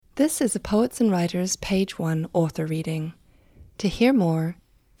This is a Poets and Writers Page 1 author reading. To hear more,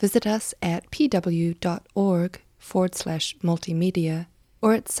 visit us at pw.org/multimedia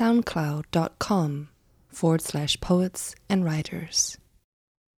or at soundcloud.com/poets and writers.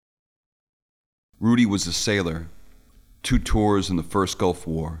 Rudy was a sailor, 2 tours in the first Gulf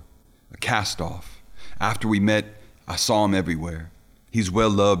War, a cast-off. After we met, I saw him everywhere. He's well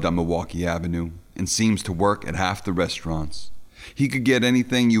loved on Milwaukee Avenue and seems to work at half the restaurants. He could get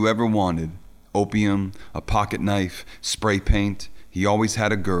anything you ever wanted: opium, a pocket knife, spray paint. He always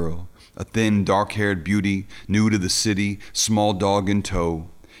had a girl, a thin, dark-haired beauty, new to the city, small dog in tow.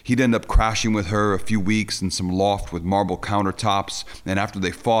 He'd end up crashing with her a few weeks in some loft with marble countertops, and after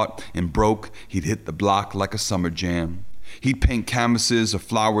they fought and broke, he'd hit the block like a summer jam. He'd paint canvases of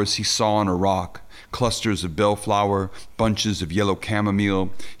flowers he saw on a rock, clusters of bellflower, bunches of yellow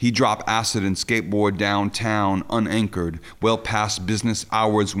chamomile. He'd drop acid and skateboard downtown, unanchored, well past business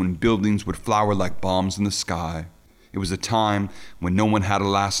hours when buildings would flower like bombs in the sky. It was a time when no one had a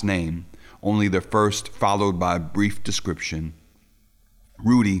last name, only their first followed by a brief description.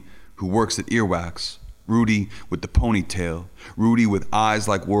 Rudy, who works at Earwax. Rudy with the ponytail. Rudy with eyes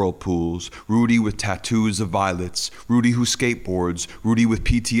like whirlpools. Rudy with tattoos of violets. Rudy who skateboards. Rudy with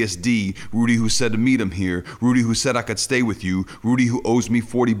PTSD. Rudy who said to meet him here. Rudy who said I could stay with you. Rudy who owes me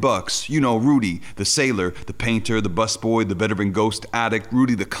 $40. You know, Rudy, the sailor, the painter, the busboy, the veteran ghost addict.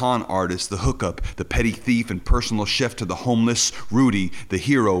 Rudy the con artist, the hookup, the petty thief and personal chef to the homeless. Rudy, the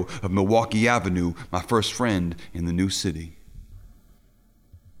hero of Milwaukee Avenue, my first friend in the new city.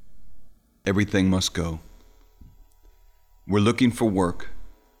 Everything must go. We're looking for work,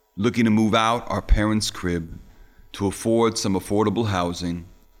 looking to move out our parents' crib, to afford some affordable housing,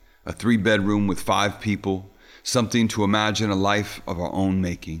 a 3-bedroom with 5 people, something to imagine a life of our own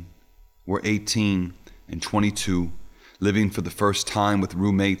making. We're 18 and 22, living for the first time with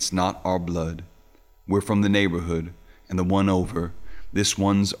roommates not our blood. We're from the neighborhood, and the one over. This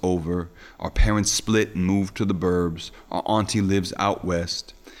one's over. Our parents split and moved to the burbs. Our auntie lives out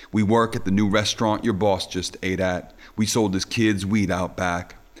west. We work at the new restaurant your boss just ate at. We sold his kids weed out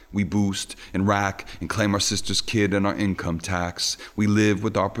back. We boost and rack and claim our sister's kid in our income tax. We live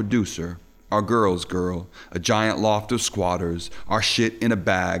with our producer, our girl's girl, a giant loft of squatters, our shit in a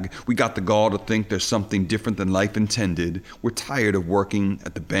bag. We got the gall to think there's something different than life intended. We're tired of working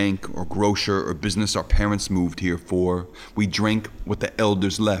at the bank or grocer or business our parents moved here for. We drink what the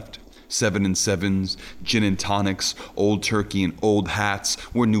elders left. 7 and 7s, gin and tonics, old turkey and old hats.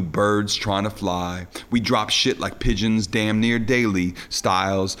 We're new birds trying to fly. We drop shit like pigeons damn near daily.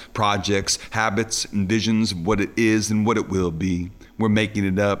 Styles, projects, habits, and visions of what it is and what it will be. We're making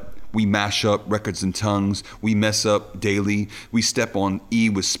it up. We mash up records and tongues. We mess up daily. We step on E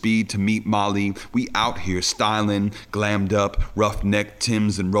with speed to meet Molly. We out here styling, glammed up, roughneck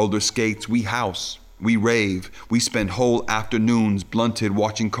Timbs and roller skates. We house. We rave. We spend whole afternoons blunted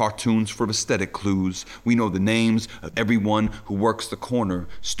watching cartoons for aesthetic clues. We know the names of everyone who works the corner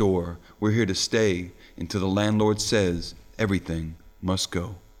store. We're here to stay until the landlord says everything must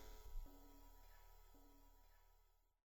go.